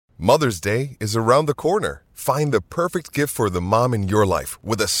Mother's Day is around the corner. Find the perfect gift for the mom in your life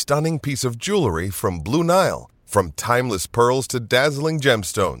with a stunning piece of jewelry from Blue Nile. From timeless pearls to dazzling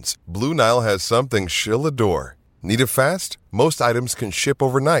gemstones, Blue Nile has something she'll adore. Need it fast? Most items can ship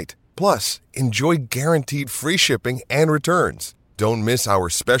overnight. Plus, enjoy guaranteed free shipping and returns. Don't miss our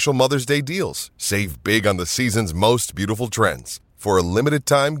special Mother's Day deals. Save big on the season's most beautiful trends. For a limited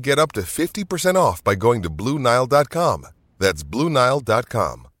time, get up to 50% off by going to BlueNile.com. That's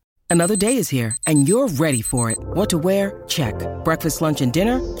BlueNile.com. Another day is here, and you're ready for it. What to wear? Check. Breakfast, lunch, and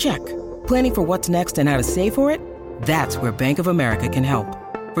dinner? Check. Planning for what's next and how to save for it? That's where Bank of America can help.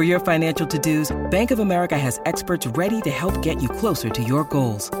 For your financial to-dos, Bank of America has experts ready to help get you closer to your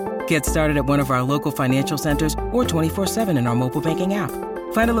goals. Get started at one of our local financial centers or 24/7 in our mobile banking app.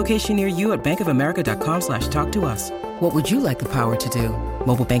 Find a location near you at bankofamerica.com/talktous. What would you like the power to do?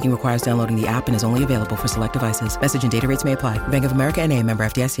 Mobile banking requires downloading the app and is only available for select devices. Message and data rates may apply. Bank of America NA, member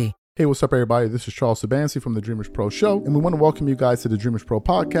FDIC. Hey, what's up, everybody? This is Charles Sabansi from the Dreamers Pro Show, and we want to welcome you guys to the Dreamers Pro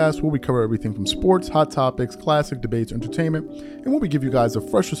Podcast, where we cover everything from sports, hot topics, classic debates, entertainment, and where we give you guys a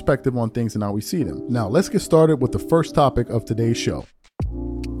fresh perspective on things and how we see them. Now, let's get started with the first topic of today's show.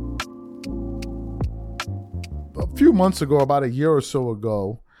 A few months ago, about a year or so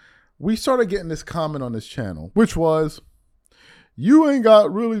ago, we started getting this comment on this channel, which was, you ain't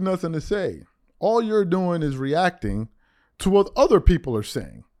got really nothing to say. All you're doing is reacting to what other people are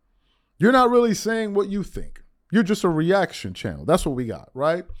saying. You're not really saying what you think. You're just a reaction channel. That's what we got,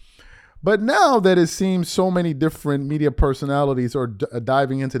 right? But now that it seems so many different media personalities are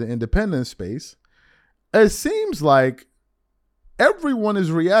diving into the independent space, it seems like everyone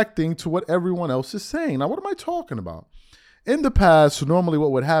is reacting to what everyone else is saying. Now, what am I talking about? In the past, normally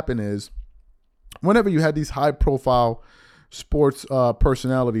what would happen is whenever you had these high-profile sports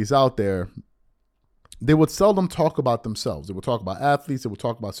personalities out there, they would seldom talk about themselves. They would talk about athletes. They would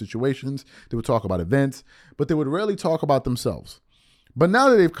talk about situations. They would talk about events, but they would rarely talk about themselves. But now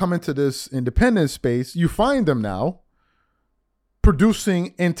that they've come into this independent space, you find them now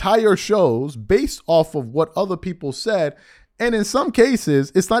producing entire shows based off of what other people said. And in some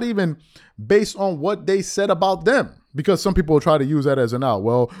cases, it's not even based on what they said about them, because some people will try to use that as an out.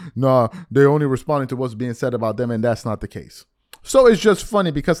 Well, no, they're only responding to what's being said about them, and that's not the case. So it's just funny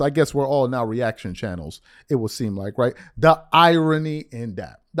because I guess we're all now reaction channels, it will seem like, right? The irony in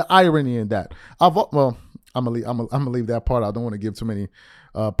that. I'm gonna leave that part out. I don't want to give too many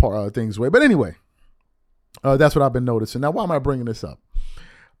things away. But anyway, that's what I've been noticing. Now, why am I bringing this up?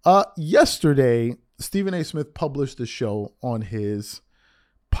 Yesterday, Stephen A. Smith published a show on his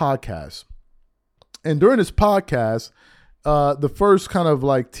podcast. And during his podcast, the first kind of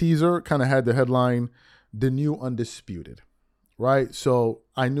like teaser kind of had the headline, "The New Undisputed." Right. So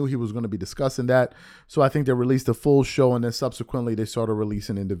I knew he was going to be discussing that. So I think they released a full show, and then subsequently they started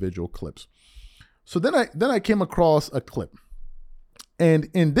releasing individual clips. So then I came across a clip. And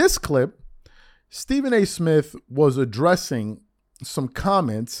in this clip, Stephen A. Smith was addressing some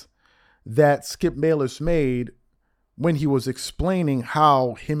comments that Skip Bayless made when he was explaining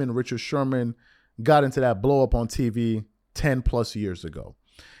how him and Richard Sherman got into that blow up on TV 10 plus years ago.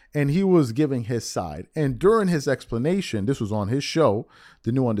 And he was giving his side. And during his explanation, this was on his show,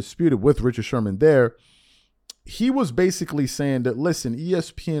 The New Undisputed, with Richard Sherman there, he was basically saying that, listen,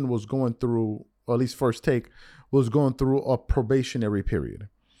 ESPN was going through, or at least First Take, was going through a probationary period.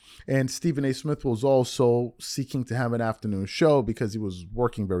 And Stephen A. Smith was also seeking to have an afternoon show because he was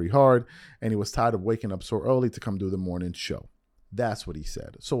working very hard and he was tired of waking up so early to come do the morning show. That's what he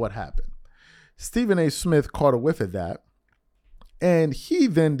said. So what happened? Stephen A. Smith caught a whiff of that. And he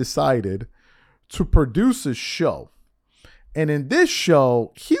then decided to produce a show. And in this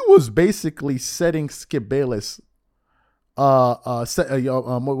show, he was basically setting Skip Bayless,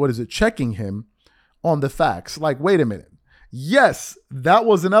 checking him on the facts. Like, wait a minute. Yes, that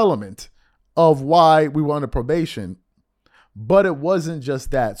was an element of why we were under probation, but it wasn't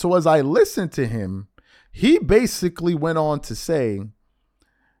just that. So as I listened to him, he basically went on to say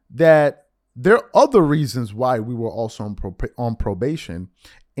that there are other reasons why we were also on probation,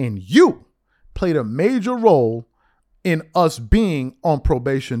 and you played a major role in us being on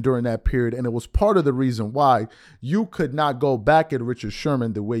probation during that period, and it was part of the reason why you could not go back at Richard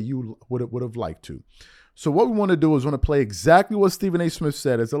Sherman the way you would have liked to. So what we want to do is want to play exactly what Stephen A. Smith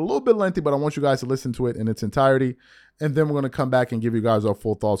said. It's a little bit lengthy, but I want you guys to listen to it in its entirety, and then we're going to come back and give you guys our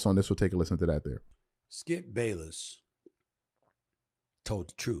full thoughts on this. We'll take a listen to that there. Skip Bayless told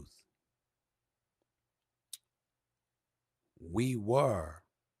the truth. We were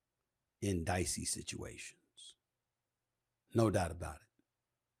in dicey situations. No doubt about it.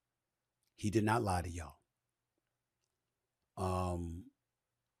 He did not lie to y'all.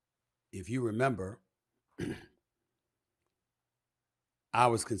 if you remember, I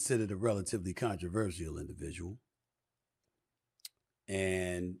was considered a relatively controversial individual.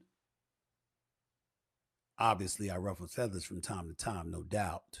 And obviously, I ruffled feathers from time to time, no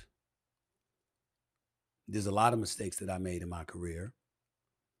doubt. There's a lot of mistakes that I made in my career.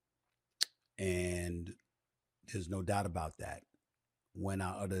 And there's no doubt about that. When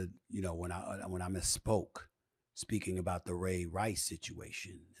I uttered, when I misspoke, speaking about the Ray Rice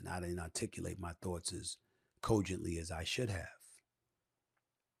situation, and I didn't articulate my thoughts as cogently as I should have,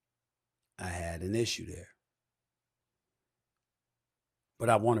 I had an issue there. But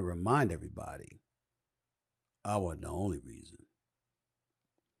I want to remind everybody, I wasn't the only reason.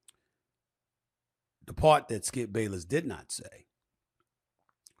 The part that Skip Bayless did not say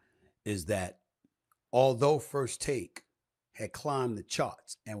is that although First Take had climbed the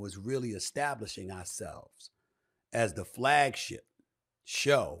charts and was really establishing ourselves as the flagship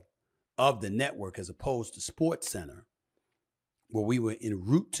show of the network as opposed to Sports Center, where we were en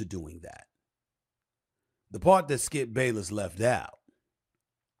route to doing that, the part that Skip Bayless left out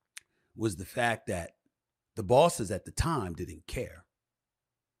was the fact that the bosses at the time didn't care.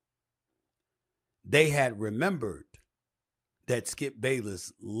 They had remembered that Skip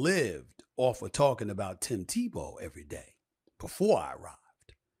Bayless lived off of talking about Tim Tebow every day before I arrived.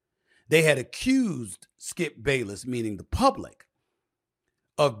 They had accused Skip Bayless, meaning the public,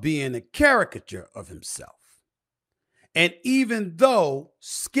 of being a caricature of himself. And even though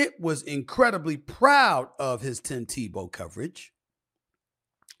Skip was incredibly proud of his Tim Tebow coverage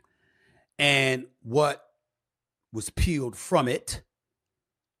and what was peeled from it,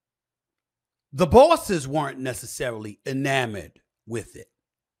 the bosses weren't necessarily enamored with it.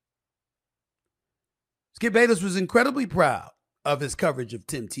 Skip Bayless was incredibly proud of his coverage of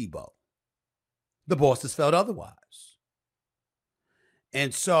Tim Tebow. The bosses felt otherwise.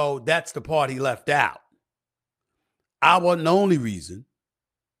 And so that's the part he left out. I wasn't the only reason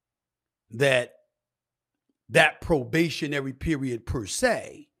that probationary period per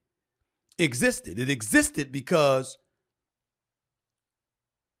se existed. It existed because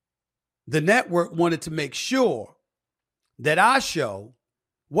the network wanted to make sure that our show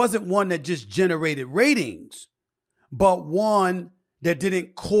wasn't one that just generated ratings, but one that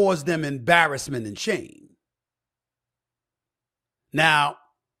didn't cause them embarrassment and shame. Now,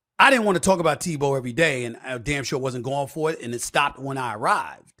 I didn't want to talk about Tebow every day, and I damn sure wasn't going for it, and it stopped when I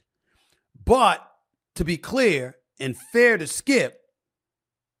arrived. But to be clear and fair to Skip,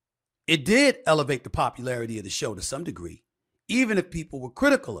 it did elevate the popularity of the show to some degree, even if people were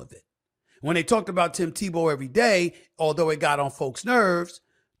critical of it. When they talked about Tim Tebow every day, although it got on folks' nerves,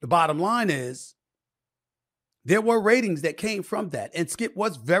 the bottom line is there were ratings that came from that. And Skip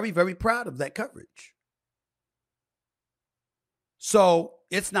was very, very proud of that coverage. So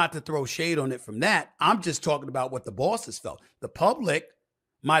it's not to throw shade on it from that. I'm just talking about what the bosses felt. The public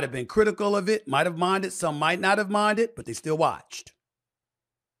might have been critical of it, might have minded. Some might not have minded, but they still watched.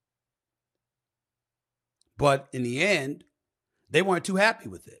 But in the end, they weren't too happy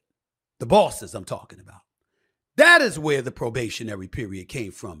with it. The bosses I'm talking about. That is where the probationary period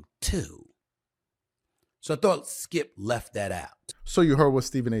came from, too. So I thought Skip left that out. So you heard what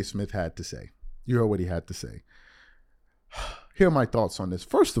Stephen A. Smith had to say. You heard what he had to say. Here are my thoughts on this.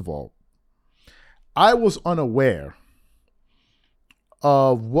 First of all, I was unaware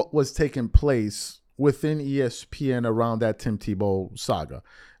of what was taking place within ESPN around that Tim Tebow saga.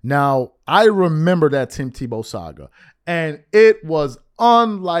 Now, I remember that Tim Tebow saga, and it was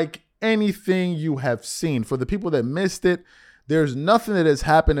unlike anything you have seen. For the people that missed it, there's nothing that has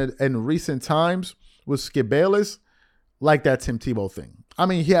happened in recent times with Skip Bayless like that Tim Tebow thing. I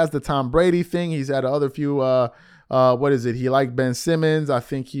mean, he has the Tom Brady thing. He's had other few, he liked Ben Simmons. I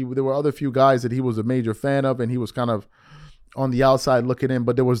think there were other few guys that he was a major fan of, and he was kind of on the outside looking in,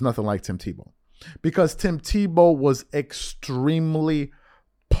 but there was nothing like Tim Tebow. Because Tim Tebow was extremely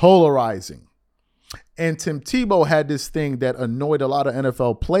polarizing. And Tim Tebow had this thing that annoyed a lot of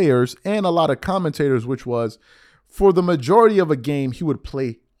NFL players and a lot of commentators, which was for the majority of a game, he would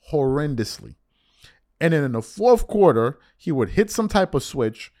play horrendously. And then in the fourth quarter, he would hit some type of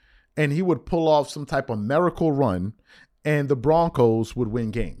switch and he would pull off some type of miracle run and the Broncos would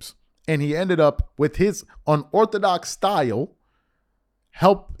win games. And he ended up with his unorthodox style.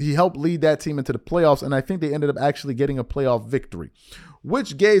 He helped lead that team into the playoffs. And I think they ended up actually getting a playoff victory,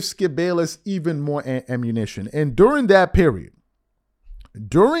 which gave Skip Bayless even more ammunition. And during that period,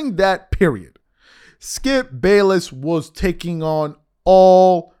 Skip Bayless was taking on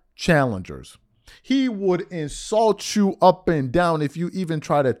all challengers. He would insult you up and down if you even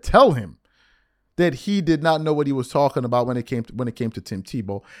try to tell him that he did not know what he was talking about when it came to Tim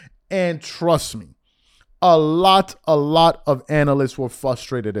Tebow. And trust me, a lot of analysts were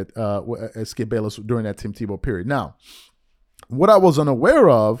frustrated at Skip Bayless during that Tim Tebow period. Now, what I was unaware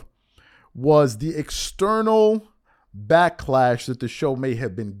of was the external backlash that the show may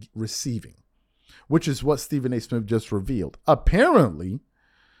have been receiving, which is what Stephen A. Smith just revealed. Apparently,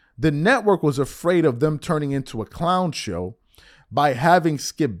 the network was afraid of them turning into a clown show by having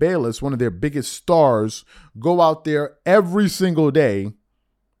Skip Bayless, one of their biggest stars, go out there every single day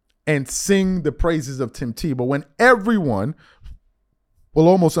and sing the praises of Tim Tebow when everyone, well,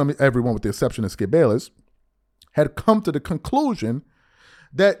 almost everyone with the exception of Skip Bayless, had come to the conclusion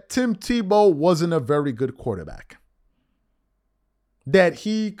that Tim Tebow wasn't a very good quarterback, that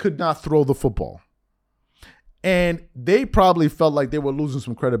he could not throw the football. And they probably felt like they were losing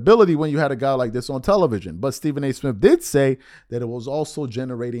some credibility when you had a guy like this on television. But Stephen A. Smith did say that it was also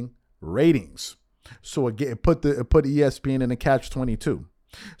generating ratings. So it put ESPN in a catch-22.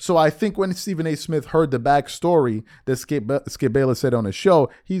 So I think when Stephen A. Smith heard the backstory that Skip Bayless said on the show,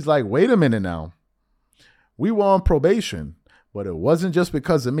 he's like, wait a minute now. We were on probation, but it wasn't just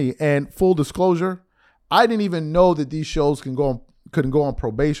because of me. And full disclosure, I didn't even know that these shows couldn't go on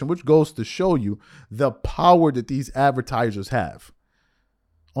probation, which goes to show you the power that these advertisers have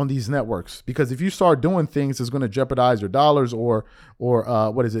on these networks. Because if you start doing things that's going to jeopardize your dollars or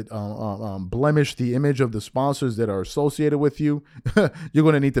blemish the image of the sponsors that are associated with you, you're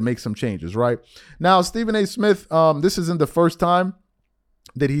going to need to make some changes, right? Now, Stephen A. Smith, this isn't the first time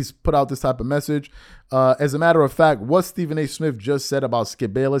that he's put out this type of message. As a matter of fact, what Stephen A. Smith just said about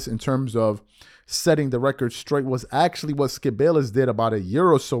Skip Bayless in terms of setting the record straight was actually what Skip Bayless did about a year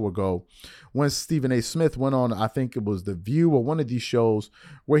or so ago when Stephen A. Smith went on, I think it was The View or one of these shows,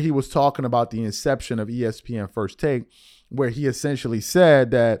 where he was talking about the inception of ESPN First Take, where he essentially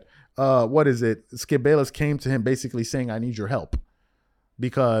said that, Skip Bayless came to him basically saying, I need your help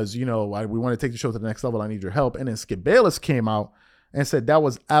because, we want to take the show to the next level. I need your help. And then Skip Bayless came out and said that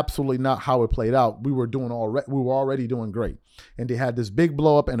was absolutely not how it played out. We were already doing great. And they had this big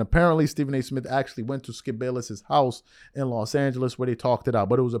blow up. And apparently Stephen A. Smith actually went to Skip Bayless's house in Los Angeles where they talked it out.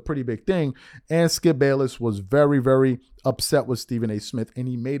 But it was a pretty big thing. And Skip Bayless was very, very upset with Stephen A. Smith. And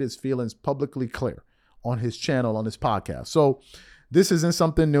he made his feelings publicly clear on his channel, on his podcast. So this isn't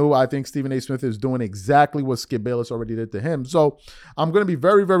something new. I think Stephen A. Smith is doing exactly what Skip Bayless already did to him. So I'm going to be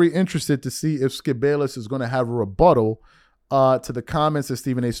very, very interested to see if Skip Bayless is going to have a rebuttal to the comments that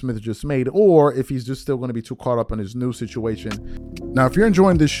Stephen A. Smith just made, or if he's just still going to be too caught up in his new situation. Now, if you're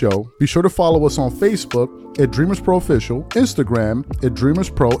enjoying this show, be sure to follow us on Facebook at Dreamers Pro Official, Instagram at Dreamers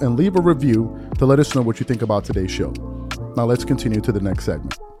Pro, and leave a review to let us know what you think about today's show. Now, let's continue to the next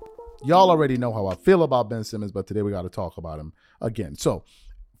segment. Y'all already know how I feel about Ben Simmons, but today we got to talk about him again. So,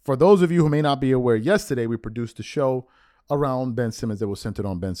 for those of you who may not be aware, yesterday we produced a show around Ben Simmons that was centered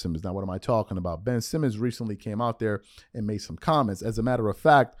on Ben Simmons. Now, what am I talking about? Ben Simmons recently came out there and made some comments. As a matter of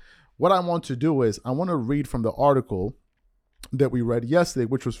fact, what I want to do is I want to read from the article that we read yesterday,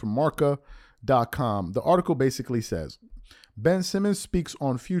 which was from Marca.com. The article basically says, Ben Simmons speaks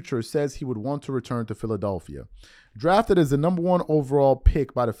on future, says he would want to return to Philadelphia. Drafted as the number 1 overall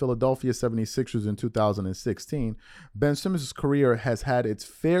pick by the Philadelphia 76ers in 2016, Ben Simmons' career has had its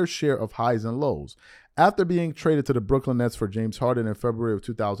fair share of highs and lows. After being traded to the Brooklyn Nets for James Harden in February of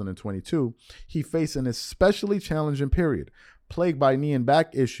 2022, he faced an especially challenging period. Plagued by knee and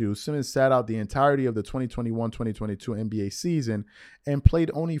back issues, Simmons sat out the entirety of the 2021-2022 NBA season and played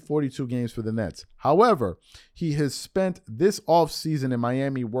only 42 games for the Nets. However, he has spent this offseason in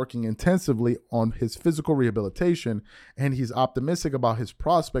Miami working intensively on his physical rehabilitation, and he's optimistic about his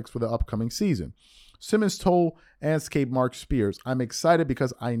prospects for the upcoming season. Simmons told Anscape Mark Spears, "I'm excited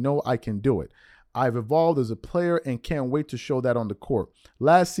because I know I can do it. I've evolved as a player and can't wait to show that on the court."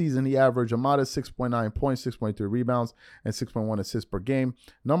 Last season, he averaged a modest 6.9 points, 6.3 rebounds, and 6.1 assists per game,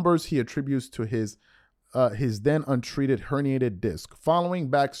 numbers he attributes to his then untreated herniated disc. Following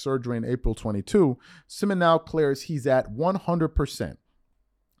back surgery in April 22, Simmons now declares he's at 100%.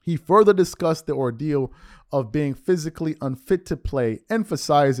 He further discussed the ordeal of being physically unfit to play,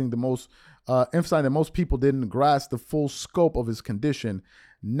 emphasizing that most people didn't grasp the full scope of his condition.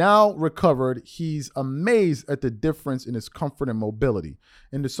 Now recovered, he's amazed at the difference in his comfort and mobility.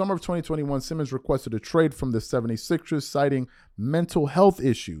 In the summer of 2021, Simmons requested a trade from the 76ers, citing mental health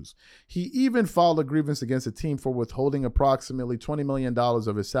issues. He even filed a grievance against the team for withholding approximately $20 million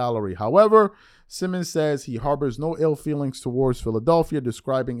of his salary. However, Simmons says he harbors no ill feelings towards Philadelphia,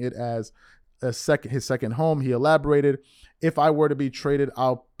 describing it as his second home. He elaborated, "If I were to be traded,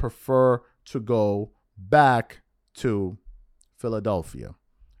 I'll prefer to go back to Philadelphia."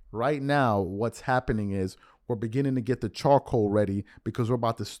 Right now, what's happening is were beginning to get the charcoal ready because we're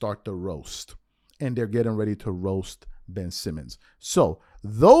about to start the roast. And they're getting ready to roast Ben Simmons. So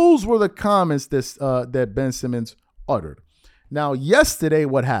those were the comments that Ben Simmons uttered. Now, yesterday,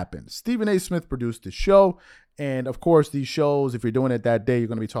 what happened? Stephen A. Smith produced the show. And, of course, these shows, if you're doing it that day, you're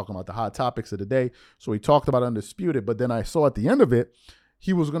going to be talking about the hot topics of the day. So he talked about Undisputed. But then I saw at the end of it,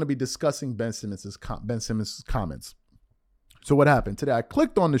 he was going to be discussing Ben Simmons' comments. So what happened? Today, I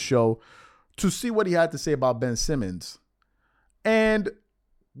clicked on the show to see what he had to say about Ben Simmons. And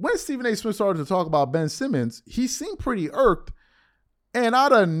when Stephen A. Smith started to talk about Ben Simmons, he seemed pretty irked. And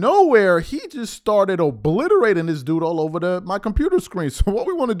out of nowhere, he just started obliterating this dude all over my computer screen. So what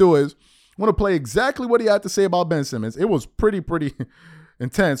we want to do is, I want to play exactly what he had to say about Ben Simmons. It was pretty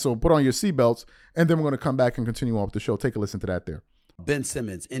intense. So put on your seatbelts. And then we're going to come back and continue on with the show. Take a listen to that there. Ben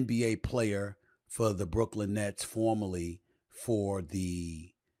Simmons, NBA player for the Brooklyn Nets, formerly for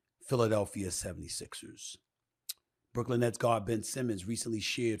the Philadelphia 76ers. Brooklyn Nets guard Ben Simmons recently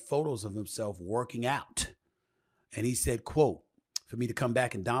shared photos of himself working out. And he said, quote, "For me to come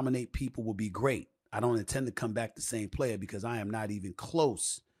back and dominate people will be great. I don't intend to come back the same player because I am not even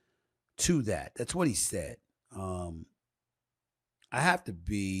close to that." That's what he said. I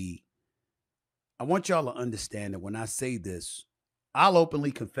want y'all to understand that when I say this, I'll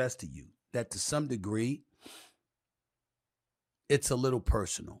openly confess to you that to some degree, it's a little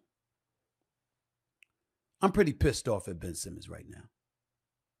personal. I'm pretty pissed off at Ben Simmons right now.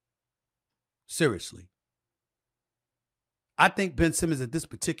 Seriously. I think Ben Simmons at this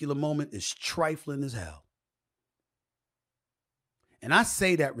particular moment is trifling as hell. And I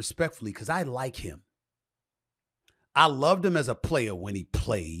say that respectfully because I like him. I loved him as a player when he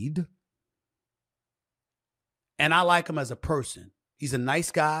played. And I like him as a person. He's a nice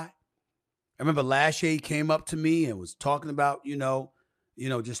guy. I remember last year he came up to me and was talking about,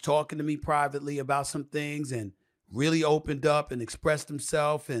 just talking to me privately about some things and really opened up and expressed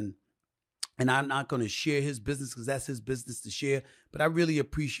himself. And I'm not going to share his business because that's his business to share. But I really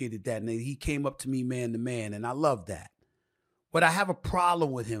appreciated that. And he came up to me man to man, and I love that. What I have a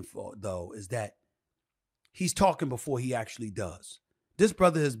problem with him for, though, is that he's talking before he actually does. This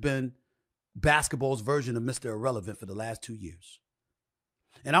brother has been basketball's version of Mr. Irrelevant for the last 2 years.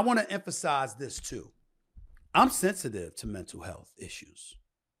 And I want to emphasize this, too. I'm sensitive to mental health issues.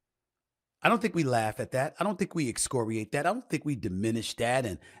 I don't think we laugh at that. I don't think we excoriate that. I don't think we diminish that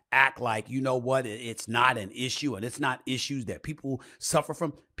and act like, you know what, it's not an issue and it's not issues that people suffer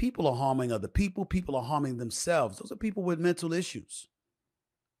from. People are harming other people. People are harming themselves. Those are people with mental issues.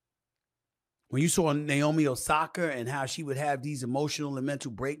 When you saw Naomi Osaka and how she would have these emotional and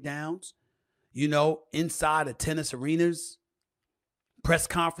mental breakdowns, inside of tennis arenas, press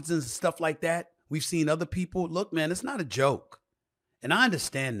conferences and stuff like that, we've seen other people. Look, man, it's not a joke. And I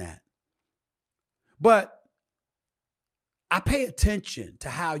understand that. But I pay attention to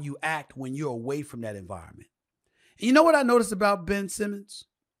how you act when you're away from that environment. And you know what I noticed about Ben Simmons?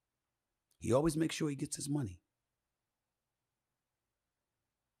 He always makes sure he gets his money.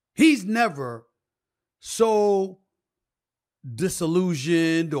 He's never so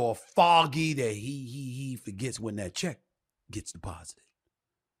disillusioned or foggy that he forgets when that check gets deposited.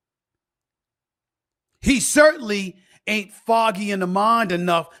 He certainly ain't foggy in the mind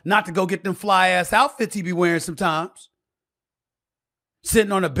enough not to go get them fly-ass outfits he be wearing sometimes.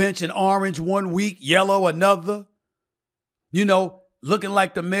 Sitting on a bench in orange one week, yellow another. Looking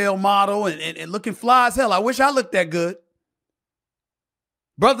like the male model and looking fly as hell. I wish I looked that good.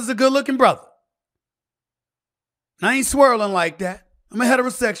 Brother's a good-looking brother. I ain't swirling like that. I'm a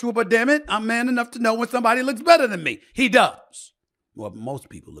heterosexual, but damn it, I'm man enough to know when somebody looks better than me. He does. Well, most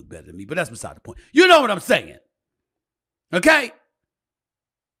people look better than me, but that's beside the point. You know what I'm saying. Okay?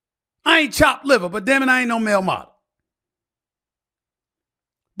 I ain't chopped liver, but damn it, I ain't no male model.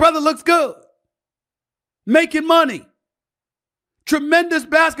 Brother looks good. Making money. Tremendous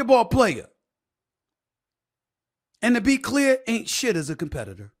basketball player. And to be clear, ain't shit as a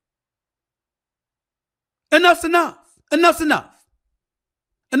competitor. Enough's enough. Enough's enough.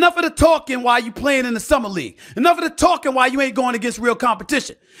 Enough of the talking while you playing in the summer league. Enough of the talking while you ain't going against real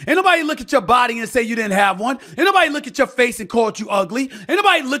competition. Ain't nobody look at your body and say you didn't have one. Ain't nobody look at your face and call you ugly. Ain't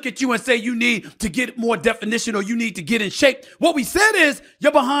nobody look at you and say you need to get more definition or you need to get in shape. What we said is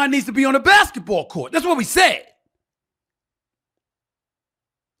your behind needs to be on a basketball court. That's what we said.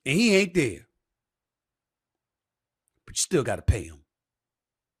 And he ain't there. But you still got to pay him.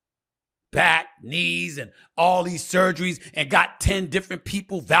 Back, knees, and all these surgeries and got 10 different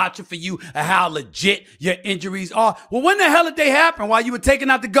people vouching for you and how legit your injuries are. Well, when the hell did they happen? While you were taking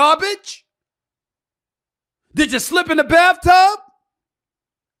out the garbage? Did you slip in the bathtub?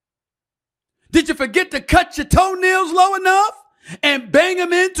 Did you forget to cut your toenails low enough and bang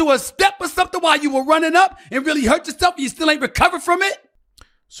them into a step or something while you were running up and really hurt yourself and you still ain't recovered from it?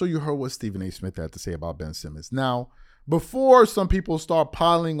 So you heard what Stephen A. Smith had to say about Ben Simmons. Now, before some people start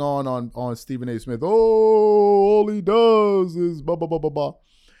piling on Stephen A. Smith, all he does is blah, blah, blah, blah, blah.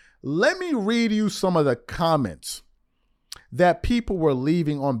 Let me read you some of the comments that people were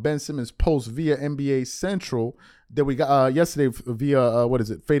leaving on Ben Simmons' post via NBA Central that we got yesterday via,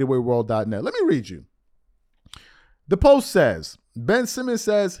 fadeawayworld.net. Let me read you. The post says, Ben Simmons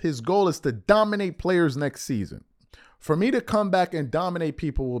says his goal is to dominate players next season. For me to come back and dominate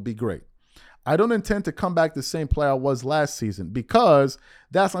people will be great. I don't intend to come back the same player I was last season because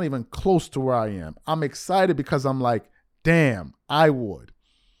that's not even close to where I am. I'm excited because I'm like, damn, I would.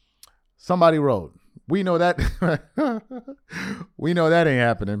 Somebody wrote, we know that we know that ain't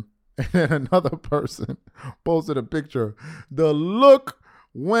happening. And then another person posted a picture. The look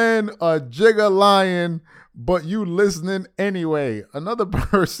when a jigger lying, but you listening anyway. Another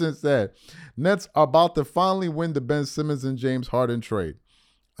person said, Nets are about to finally win the Ben Simmons and James Harden trade.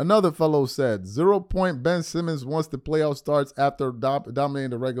 Another fellow said, 0 point Ben Simmons once the playoff starts after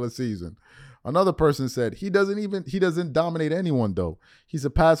dominating the regular season. Another person said, he doesn't dominate anyone though. He's a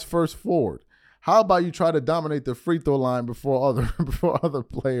pass first forward. How about you try to dominate the free throw line before other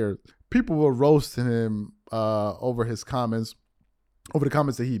players? People were roasting him over his comments, over the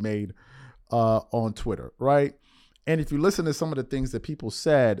comments that he made on Twitter, right? And if you listen to some of the things that people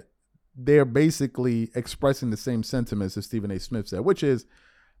said, they're basically expressing the same sentiments as Stephen A. Smith said, which is,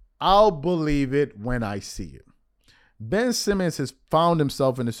 I'll believe it when I see it. Ben Simmons has found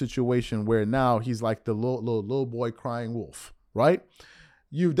himself in a situation where now he's like the little boy crying wolf, right?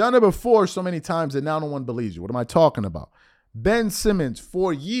 You've done it before so many times that now no one believes you. What am I talking about? Ben Simmons,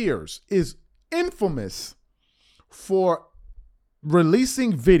 for years, is infamous for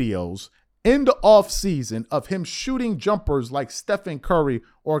releasing videos in the offseason of him shooting jumpers like Stephen Curry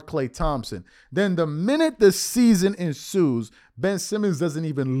or Klay Thompson. Then the minute the season ensues, Ben Simmons doesn't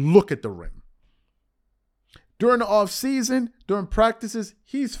even look at the rim. During the offseason, during practices,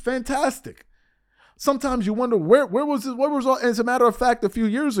 he's fantastic. Sometimes you wonder where was this? What was all? As a matter of fact, a few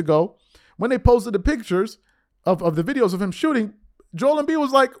years ago, when they posted the pictures of the videos of him shooting, Joel Embiid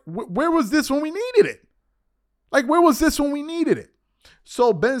was like, "Where was this when we needed it? Like, where was this when we needed it?"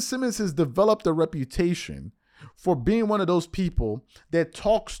 So Ben Simmons has developed a reputation for being one of those people that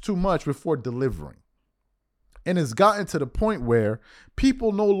talks too much before delivering, and has gotten to the point where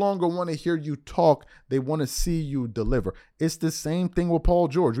people no longer want to hear you talk; they want to see you deliver. It's the same thing with Paul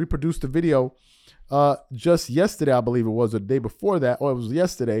George. We produced a video just yesterday, I believe it was, or the day before that, or it was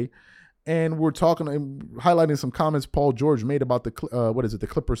yesterday, and we're talking and highlighting some comments Paul George made about the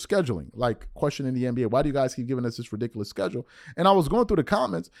Clippers scheduling, like questioning the NBA. Why do you guys keep giving us this ridiculous schedule? And I was going through the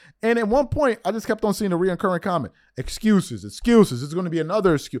comments, and at one point, I just kept on seeing a recurring comment: excuses. It's going to be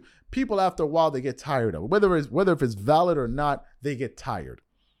another excuse. People, after a while, they get tired of it. Whether if it's valid or not, they get tired,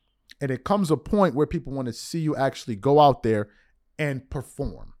 and it comes a point where people want to see you actually go out there and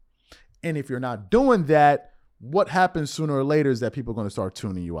perform. And if you're not doing that, what happens sooner or later is that people are going to start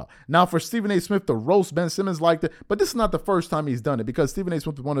tuning you out. Now, for Stephen A. Smith to roast Ben Simmons like that, but this is not the first time he's done it, because Stephen A.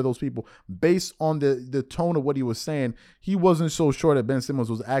 Smith was one of those people, based on the tone of what he was saying, he wasn't so sure that Ben Simmons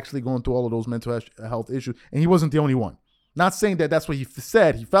was actually going through all of those mental health issues, and he wasn't the only one. Not saying that that's what he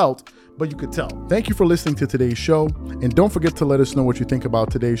said, he felt, but you could tell. Thank you for listening to today's show, and don't forget to let us know what you think about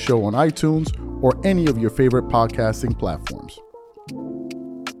today's show on iTunes or any of your favorite podcasting platforms.